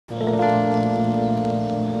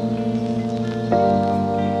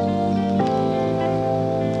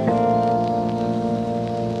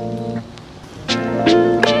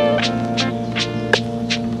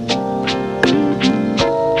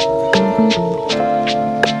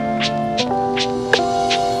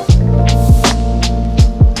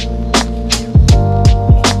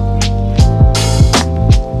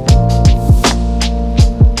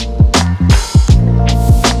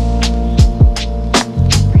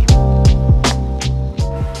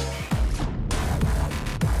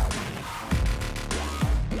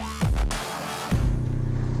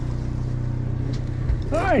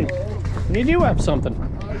You do have something.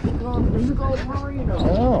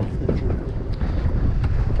 Oh.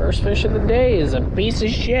 First fish of the day is a piece of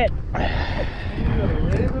shit.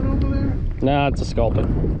 Nah, it's a sculpin.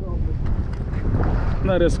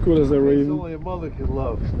 Not as cool as a raven. Only a mother can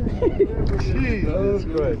love. Jesus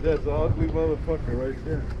Christ, that's an ugly motherfucker right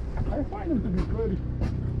there. I find him to be pretty.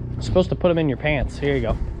 You're supposed to put them in your pants. Here you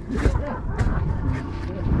go.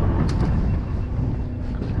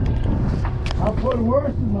 I'll put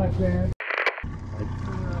worse in my pants. I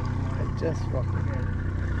just fucking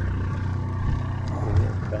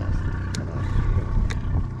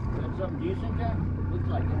Something decent there? Looks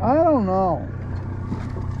like it. I don't know.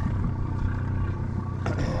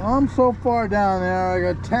 I'm so far down there.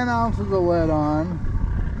 I got 10 ounces of lead on.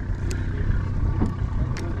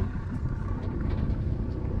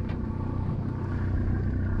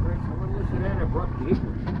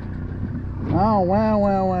 Oh,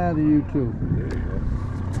 wow to you too. There you go.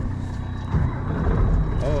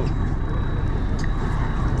 Oh.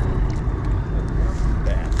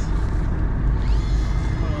 Bass.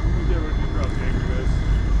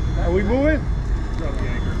 Are we moving?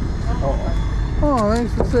 Oh,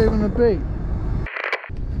 thanks for saving the bait.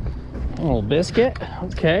 A little biscuit.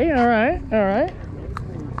 Okay, all right, all right.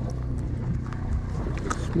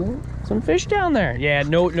 Some fish down there. Yeah,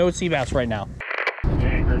 no sea bass right now. The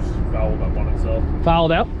anchor's fouled up on itself.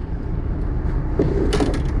 Fouled out.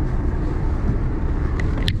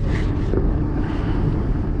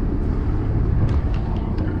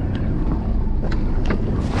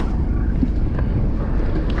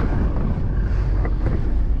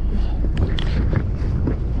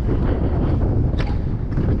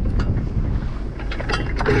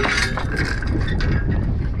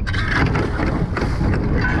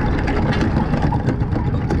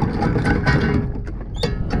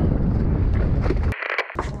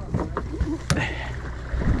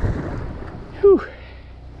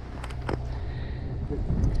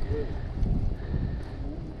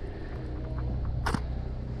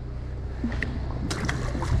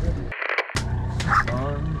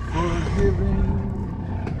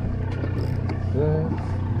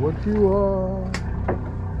 What you are.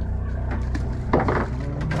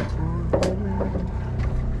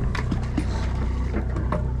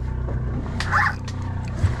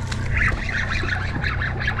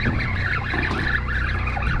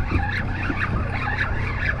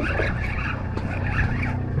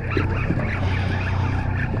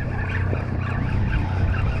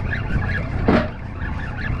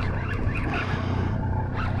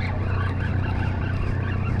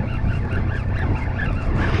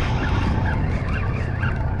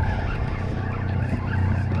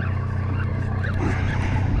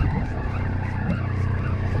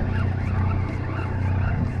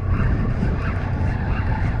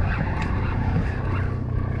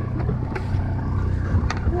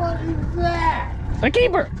 A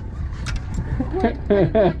keeper. Wait,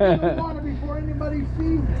 water before anybody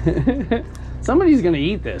sees it. Somebody's gonna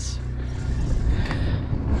eat this.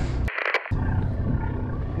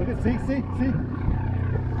 Look at, see?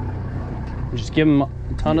 Just give him a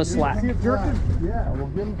ton of slack. See it jerking? Yeah, we'll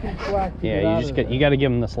give him some slack. Yeah, you got to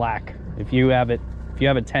give him the slack. If you have it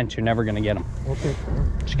tense, you're never gonna get him. Okay.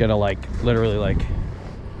 Just gotta literally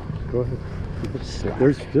Go ahead. slack.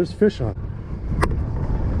 There's fish on.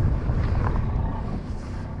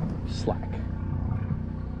 Slack.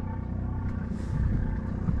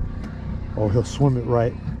 Oh, he'll swim it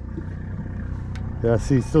right. Yeah,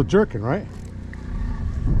 see, he's still jerking, right?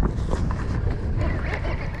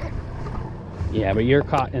 Yeah, but you're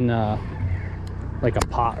caught in like a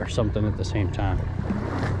pot or something at the same time.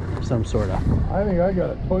 Some sort of. I think I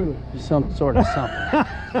got a toilet. Some sort of something.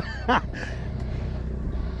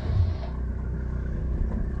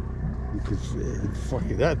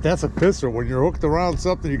 Fucking that's a pisser. When you're hooked around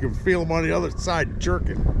something, you can feel him on the other side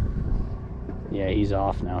jerking. Yeah, he's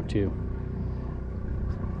off now too.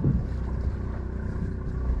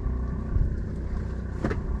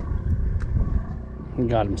 He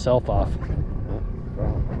got himself off.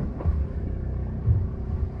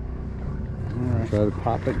 Try to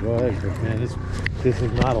pop it, go ahead. But man, this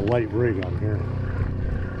is not a light rig on here.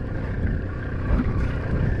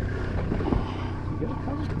 You got it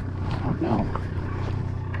covered? Oh no.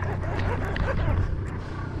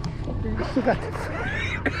 You still got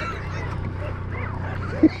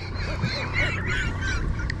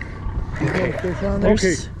Fish on there?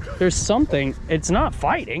 There's something. It's not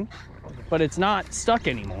fighting, but it's not stuck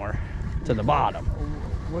anymore to the bottom.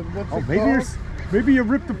 What's Oh, it maybe called? maybe you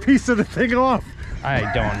ripped a piece of the thing off. I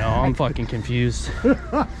don't know. I'm fucking confused.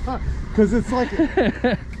 Because it's like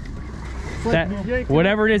That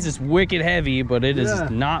whatever it is, it's wicked heavy, but it is Yeah.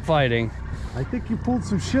 not fighting. I think you pulled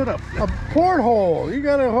some shit up. A porthole. You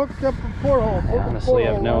got to hook up a porthole. I honestly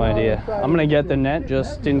have no idea. I'm gonna get the net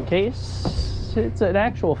just in case it's an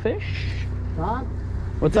actual fish. Todd,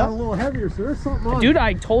 What's got a up? little heavier, so there's something on. Dude,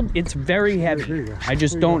 I told it's very There heavy. you go. I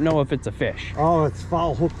just There you don't go. know if it's a fish. Oh, it's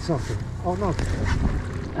foul hooked something. Oh no.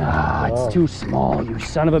 Ah, Oh. it's too small, you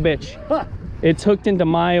son of a bitch. It's hooked into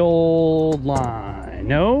my old line.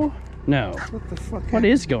 No? No. What the fuck? What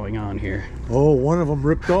is going on here? Oh, one of them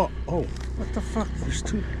ripped off. Oh, what the fuck? There's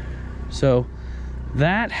two. So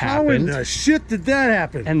that How in happened the shit did that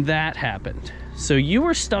happen? and that happened. So you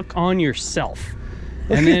were stuck on yourself.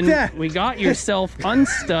 Look And at then that. we got yourself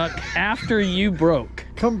unstuck after you broke.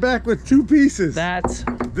 Come back with two pieces. That's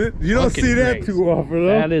You don't fucking see that crazy. too often,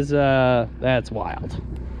 though. That is that's wild.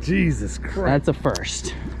 Jesus Christ. That's a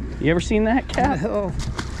first. You ever seen that, cat? hell.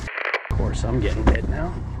 Of course, I'm getting bit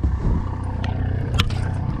now.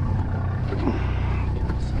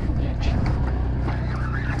 Son of a bitch.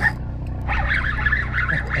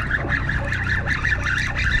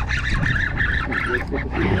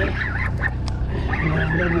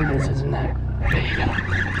 Whatever it is, isn't that? There you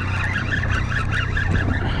go.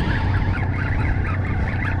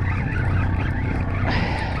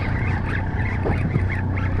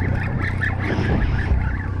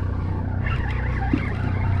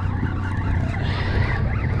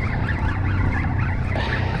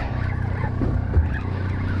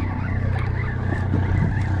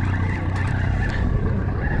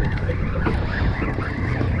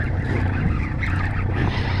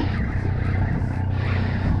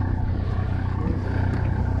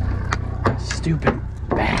 Stupid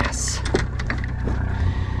bass.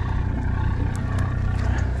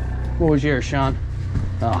 What was yours, Sean?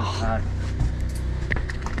 Oh.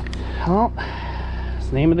 Well, it's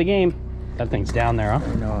the name of the game. That thing's down there,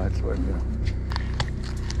 huh? No, that's what.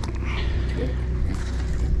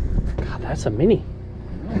 God, that's a mini.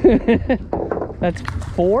 That's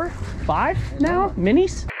 4, 5 now?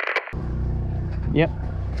 Minis? Yep.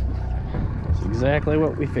 That's exactly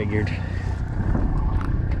what we figured.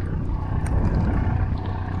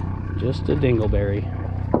 Just a dingleberry.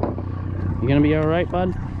 You gonna be all right,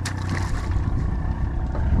 bud?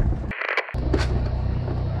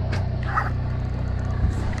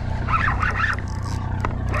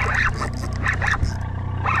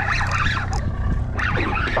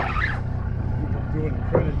 Doing the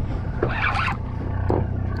credit.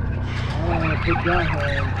 I want to put down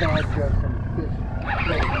there and Todd got some fish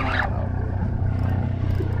floating around out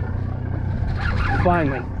there.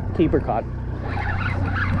 Finally, keeper caught.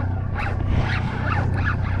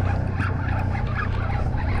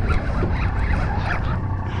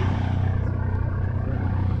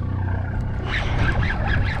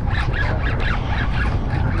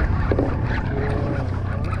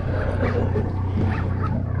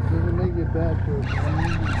 Doesn't make it bad to us. I mean,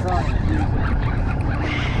 he's trying.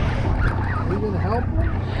 Are you going to help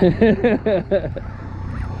him?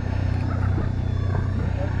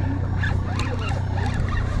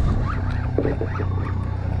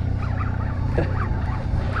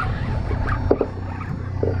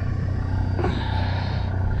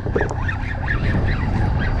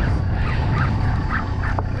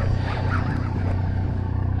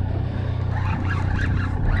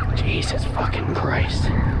 Jesus fucking Christ.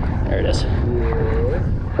 There it is.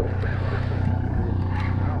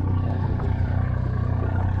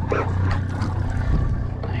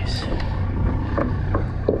 Nice.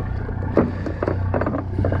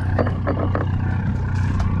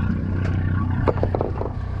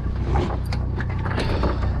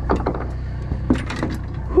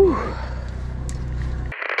 Whew.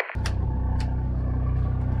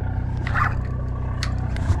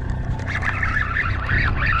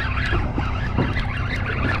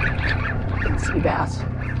 Sea bass.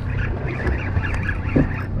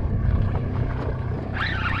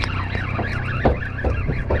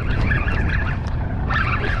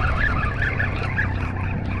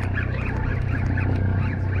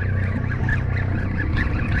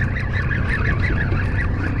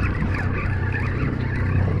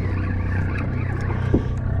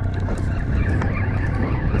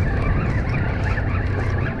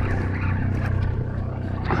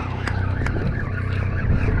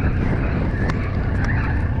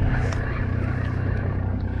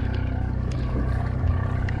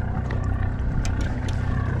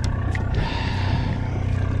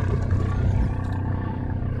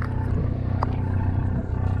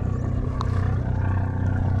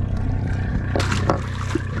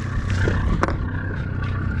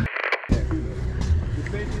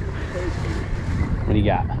 you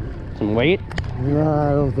got? Some weight? Nah,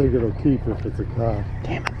 I don't think it'll keep if it's a cod.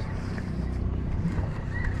 Damn it.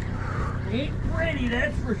 Ain't pretty,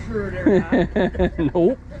 that's for sure. There,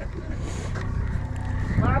 Nope.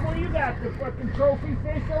 Bob, what do you got? The fucking trophy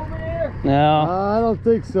fish over there? No. I don't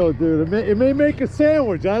think so, dude. It may make a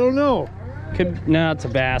sandwich. I don't know. Could, no, it's a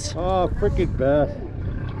bass. Oh, freaking bass.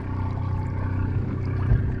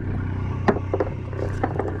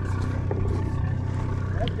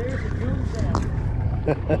 There's a June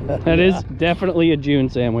sandwich. That is definitely a June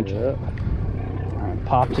sandwich. Yeah. Alright,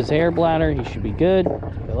 popped his air bladder. He should be good.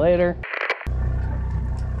 See you later.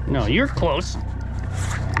 No, you're close.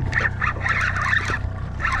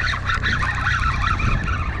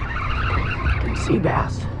 Sea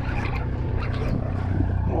bass.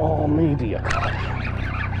 Oh, maybe a cod.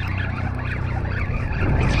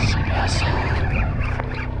 It's a sea bass.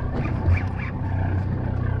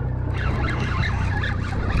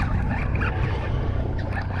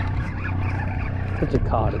 It's a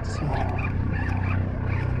cod. It's small.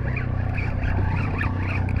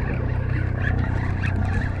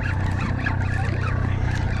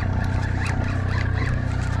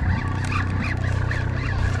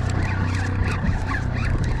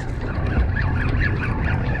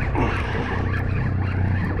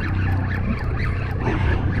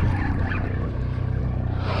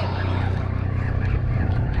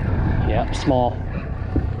 Yep, small.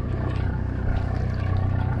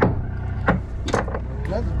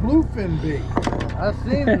 That's bluefin bait. I've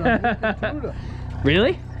seen it on Tuna.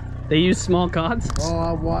 Really? They use small cods? Oh,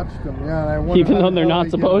 I've watched them, yeah. And I wonder Even how though the they're hell not they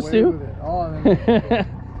get supposed away to? with it.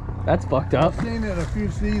 Oh, That's fucked up. I've seen it a few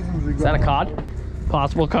seasons ago. Is that a cod?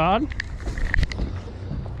 Possible cod?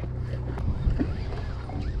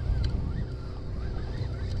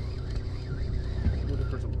 Looking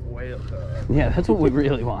for some whale cod. Yeah, that's what we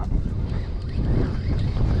really want.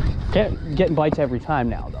 Getting bites every time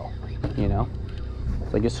now, though. You know,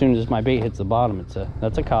 it's like as soon as my bait hits the bottom,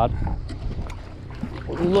 that's a cod.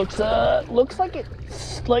 Looks like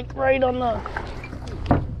it's like right on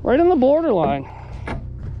the borderline.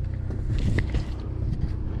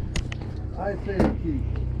 I'd say a key.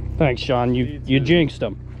 Thanks, Sean. You jinxed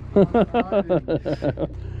him.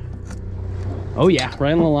 Oh yeah,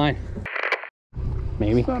 right on the line.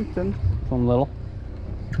 Maybe Something. some little.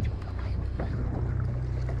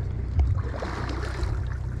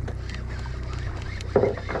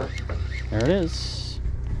 There it is.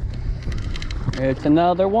 It's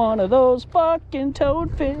another one of those fucking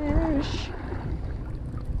toadfish.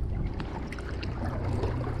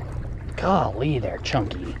 Golly, they're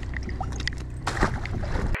chunky.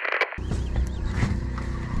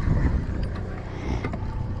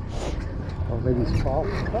 Or maybe small.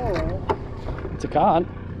 It's a cod.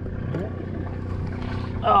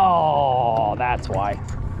 Oh, that's why.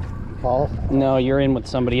 Paul. No, you're in with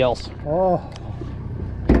somebody else. Oh,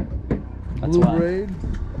 That's Blue why. braid.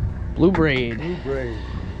 Blue braid. blue braid.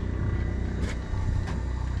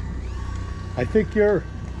 I think you're.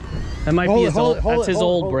 That might Hold be it, his hold old. it, hold That's it, his hold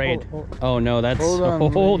it, old hold it, braid. hold it. Oh no, that's. Hold on,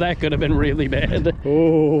 Oh, Lee. that could have been really bad.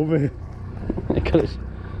 Oh man. It could have.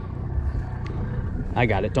 I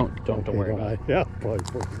got it. Don't worry about it. Yeah, probably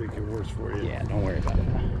supposed to make it worse for you. Yeah, don't worry about it.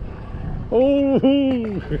 Oh.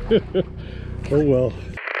 Oh well.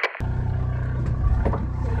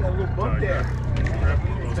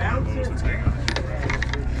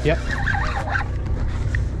 Yep.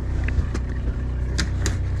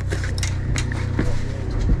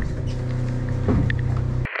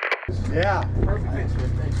 Yeah.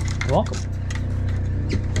 You're welcome.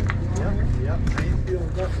 Yep. I ain't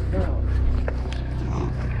feeling nothing now.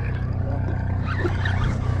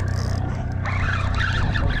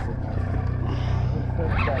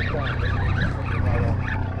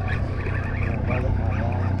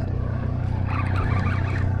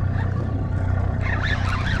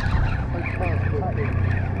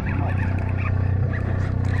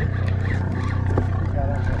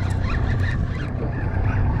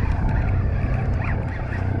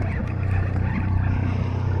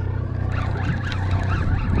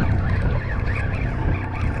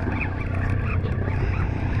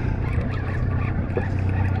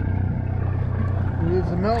 Needs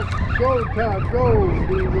some milk. Go, Todd, go.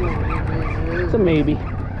 It's a maybe.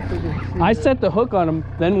 I set the hook on him,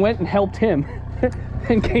 then went and helped him,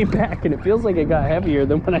 and came back, and it feels like it got heavier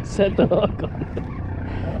than when I set the hook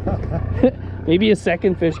on it. Maybe a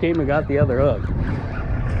second fish came and got the other hook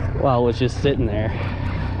while it was just sitting there.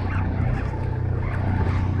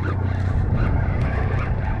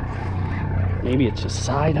 Maybe it's just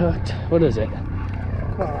side hooked. What is it?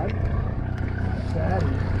 Cod. Fatty.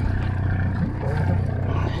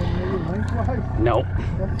 Maybe lengthwise. Nope.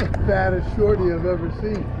 That's the fattest shorty I've ever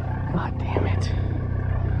seen. God damn it.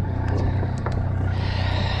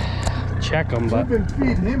 Check him, but I've been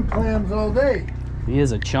feeding him clams all day. he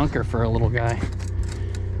is a chunker for a little guy.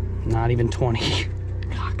 Not even 20.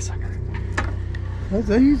 Cocksucker.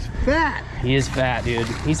 He's fat. He is fat, dude.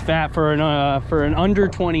 He's fat for an under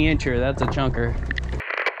 20 incher. That's a chunker.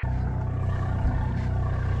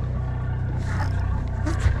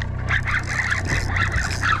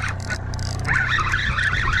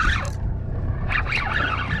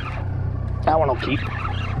 That one will keep.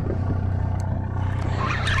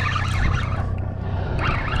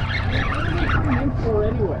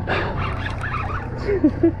 Anyway.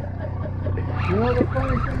 You know the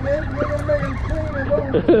funny thing is, we're gonna make him clean his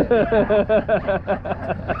own shit.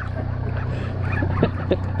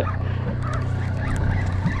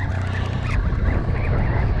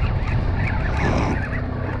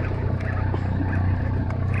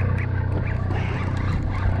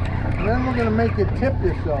 Then we're gonna make you tip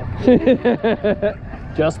yourself.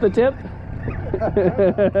 Just the tip?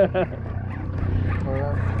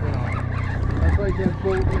 Well, that's like that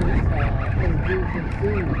boat in Jigs and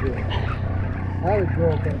Bigs did. I had a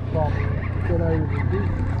girl that call me and said I was a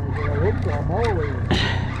beast. I said, I hope so, I'm always.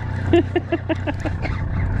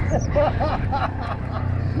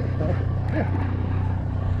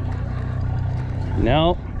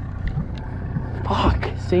 No. Fuck.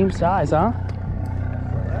 Same size, huh?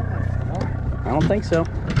 I don't think so.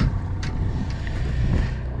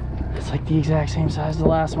 It's like the exact same size as the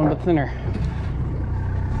last one, but thinner.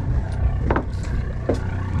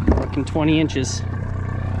 Fucking 20 inches.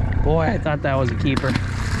 Boy, I thought that was a keeper.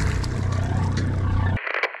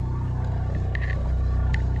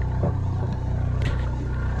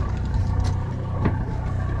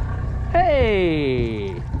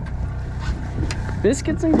 Hey!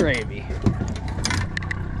 Biscuits and gravy.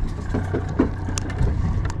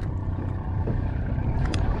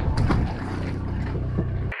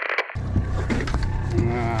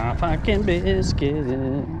 Fucking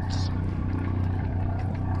biscuits.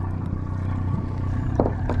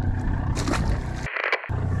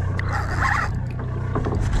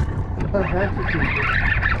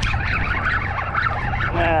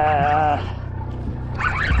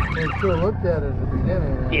 We sure looked at it at the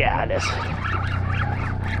beginning. Yeah, it is.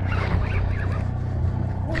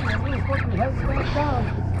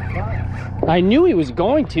 I knew he was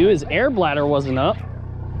going to. His air bladder wasn't up.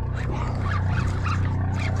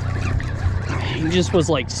 He just was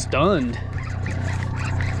like stunned.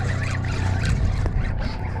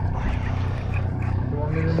 You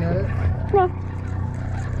want me to net it? Well,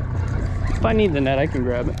 if I need the net, I can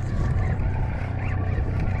grab it.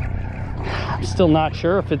 I'm still not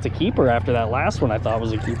sure if it's a keeper after that last one I thought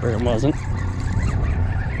was a keeper. It wasn't. The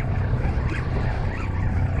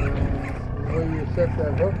way you set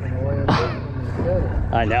that hook and the way it hooked when you set it.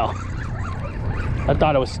 I know. I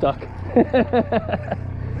thought it was stuck.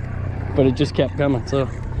 But it just kept coming, so. You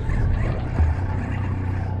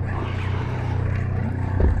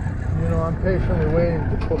know, I'm patiently waiting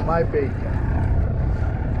to put my bait down.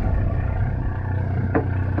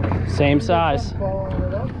 Same size. Following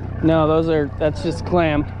it up? No, that's just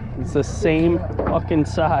clam. It's the same fucking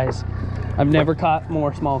size. I've never caught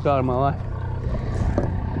more small cod in my life.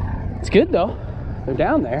 It's good though. They're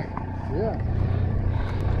down there. Yeah.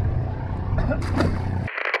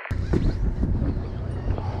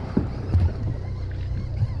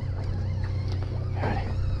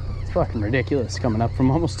 It's fucking ridiculous coming up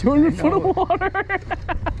from almost 200 foot of water.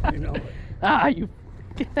 I know. Ah, you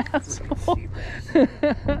fucking asshole.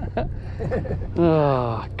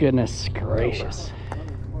 Oh, goodness gracious.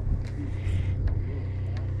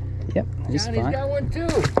 Yep, he's Johnny's fine. got one too.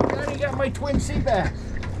 Johnny got my twin sea bass.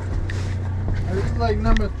 This is like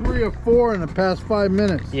number 3 or 4 in the past 5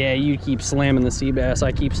 minutes. Yeah, you keep slamming the sea bass.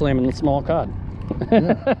 I keep slamming the small cod.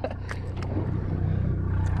 Yeah.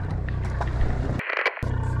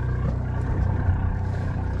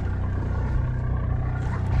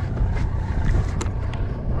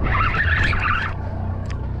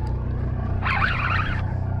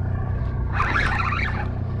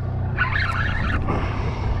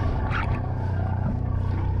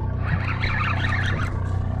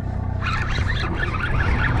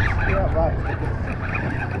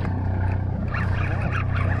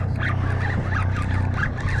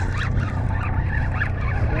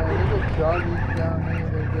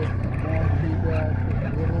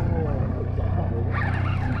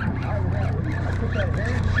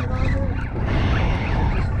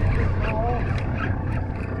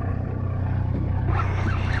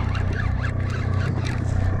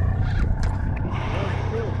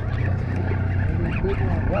 big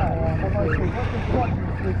one. Wow. I'm like, what the fuck?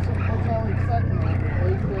 What's all exciting about it?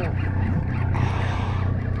 Right there.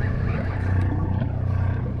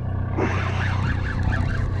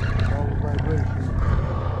 All the vibration.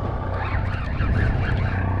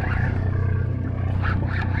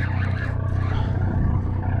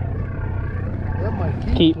 That might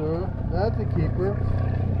keep, sir. That's a keeper.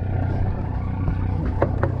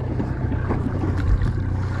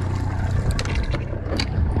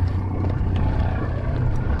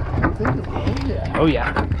 Oh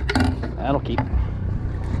yeah, that'll keep.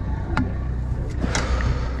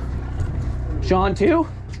 Sean too?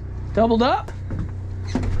 Doubled up?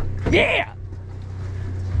 Yeah!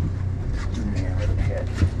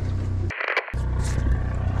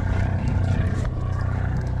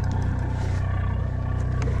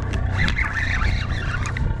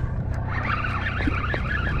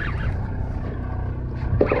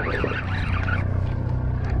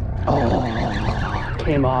 Oh,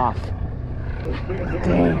 came off.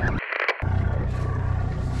 Damn.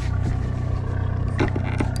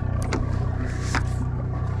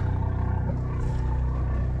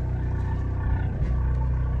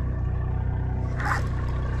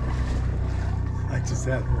 I just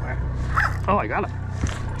had one. Oh, I got it.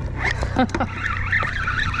 I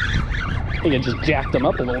think I just jacked them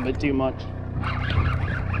up a little bit too much.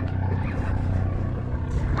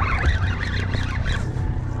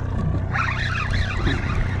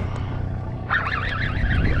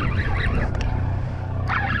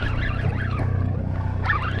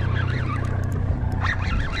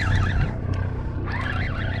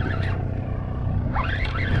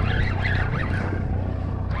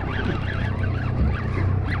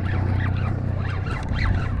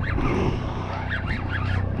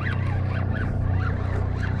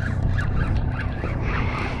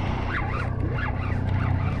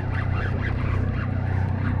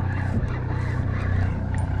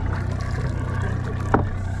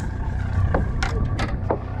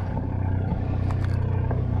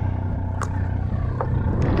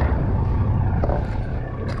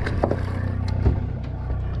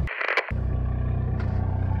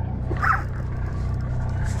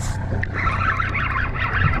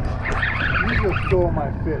 Stole my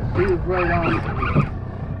fish. He was right on it.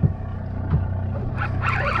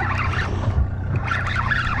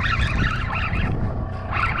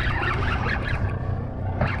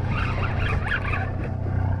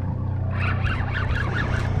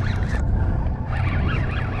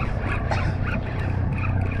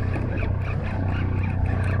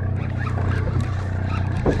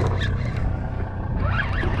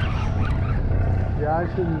 Yeah, I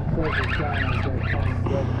shouldn't have said the China that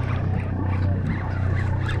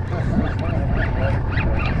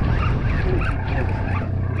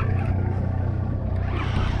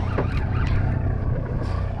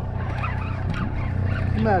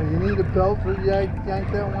What's the matter? You need a belt to yank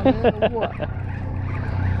that one in or what?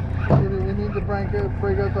 We need to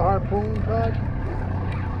break out the harpoon, Todd?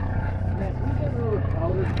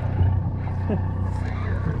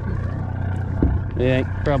 Yeah,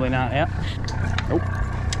 probably not. Yeah. Nope.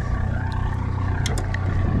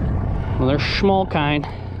 Well, they're small kind.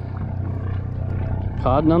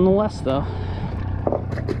 Cod nonetheless, though.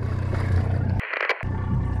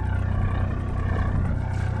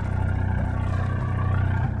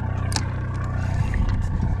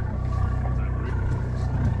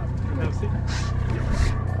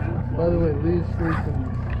 By the way, Lee's sleeping.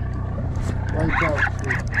 Lights out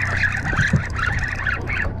sleep.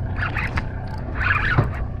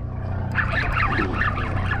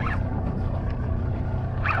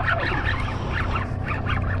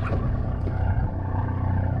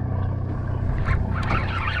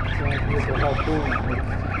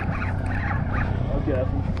 Okay.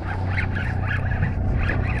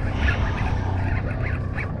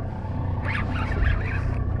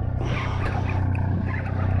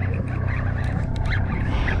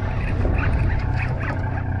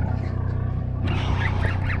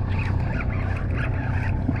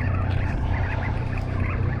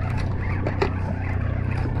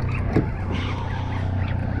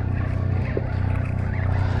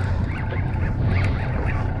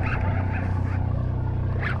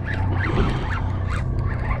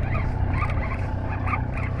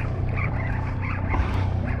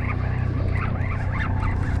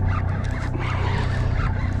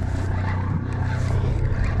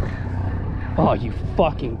 Oh, you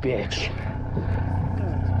fucking bitch.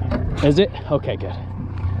 Is it? Okay, good.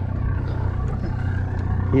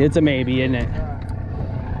 It's a maybe, isn't it?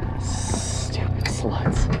 Stupid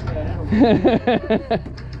sluts.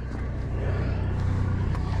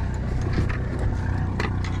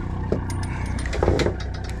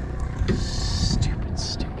 Stupid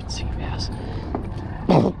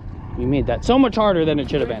you made that so much harder than it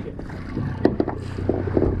should have been.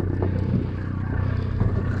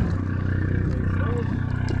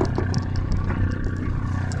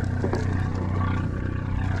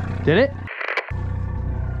 Did it?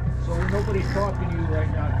 So nobody's talking to you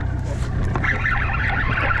right now.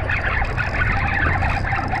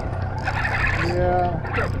 Yeah.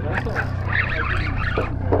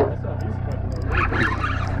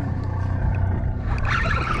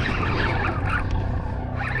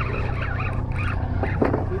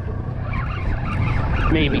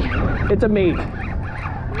 Maybe. It's a maybe.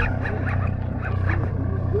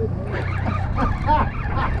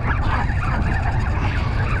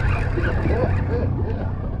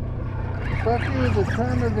 Especially with the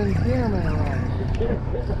term of endearment around.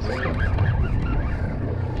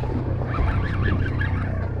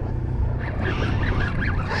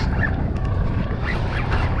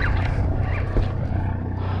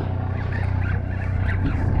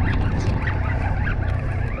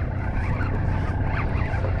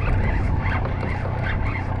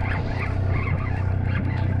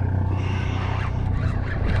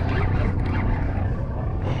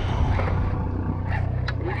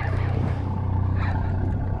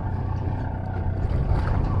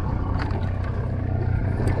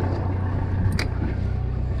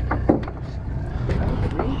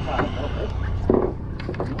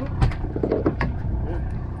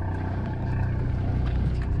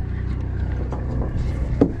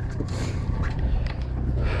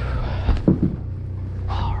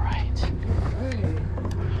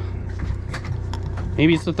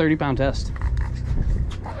 Maybe it's the 30-pound test.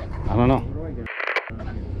 I don't know.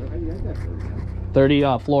 30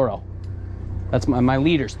 fluoro. That's my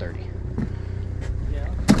leader's 30.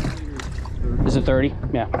 Is it 30?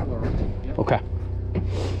 Yeah. Okay.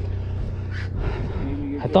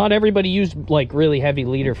 I thought everybody used like really heavy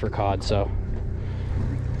leader for cod, so.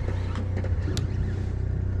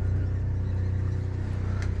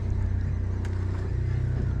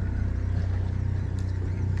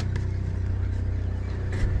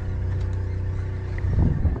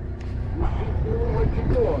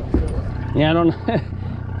 Yeah, I don't know.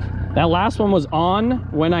 That last one was on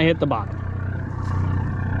when I hit the bottom.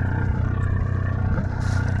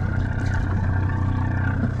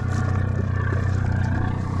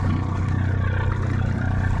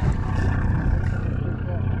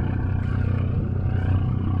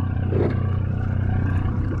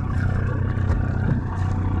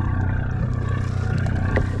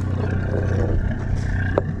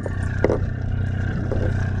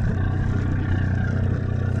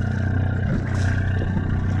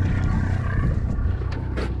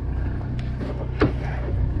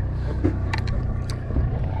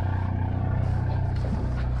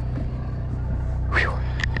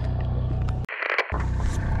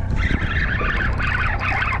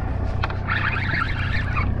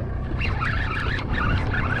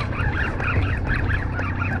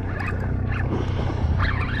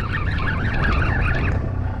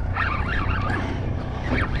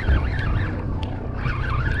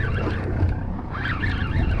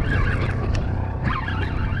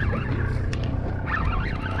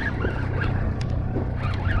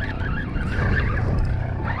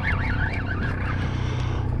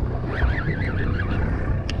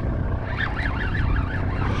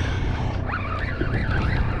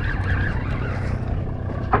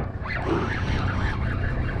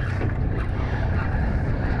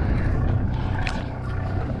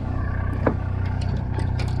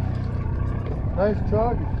 Nice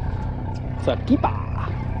chug. Sakipa.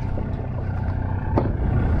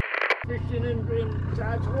 Fishing in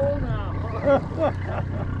God's hole now.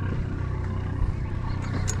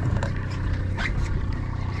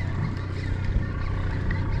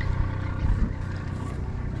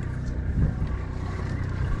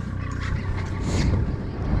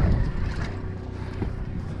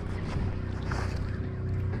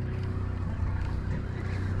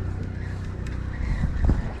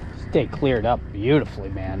 They cleared up beautifully,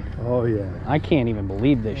 man. Oh yeah. I can't even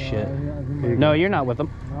believe this shit. Yeah, No, you're not with them.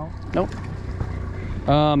 no.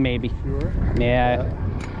 Nope. Maybe. Sure. Yeah.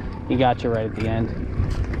 He got you right at the end.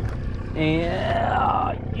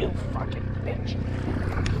 Yeah, you fucking bitch.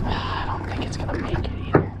 I don't think it's gonna make it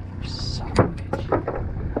either. You son of a bitch.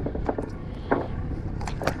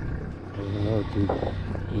 I don't know, dude.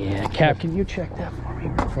 Yeah, Cap, can you check that for me?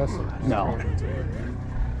 Trust it. No.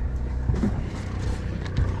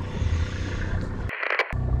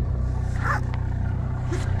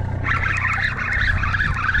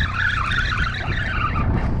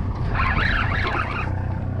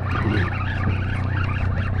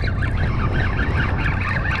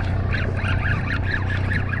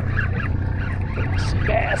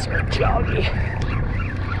 bass are joggy.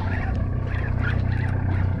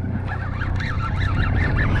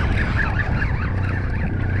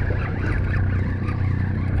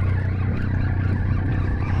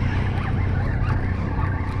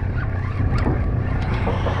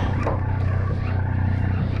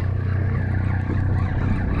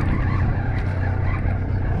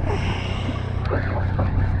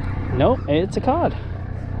 Nope, it's a cod.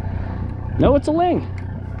 No, it's a ling.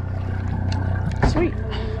 Sweet.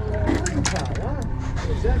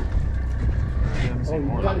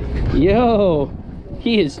 Yo,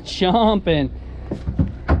 he is chomping.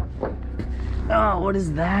 Oh, what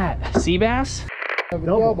is that? Sea bass?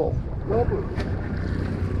 Double.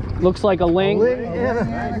 Looks like a ling.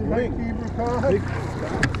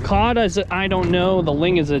 Cod is, I don't know. The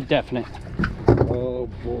ling is a definite. Oh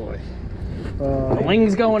boy. The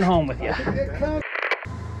ling's going home with you.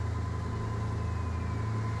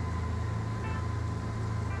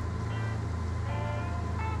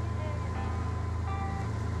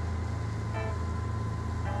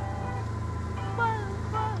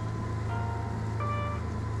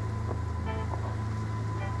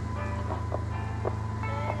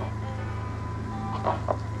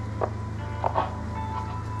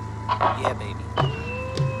 Yeah, baby.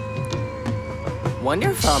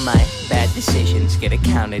 Wonder if all my bad decisions get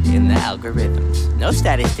accounted in the algorithms. No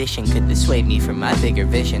statistician could dissuade me from my bigger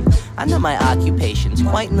vision. I know my occupation's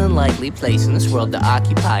quite an unlikely place in this world to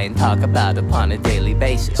occupy and talk about upon a daily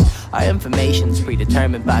basis. Our information's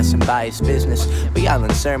predetermined by some biased business. We all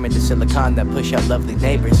in sermon to silicon that push out lovely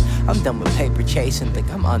neighbors. I'm done with paper chasing,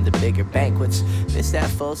 think I'm on to bigger banquets. This that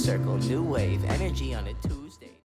full circle, new wave, energy on it too.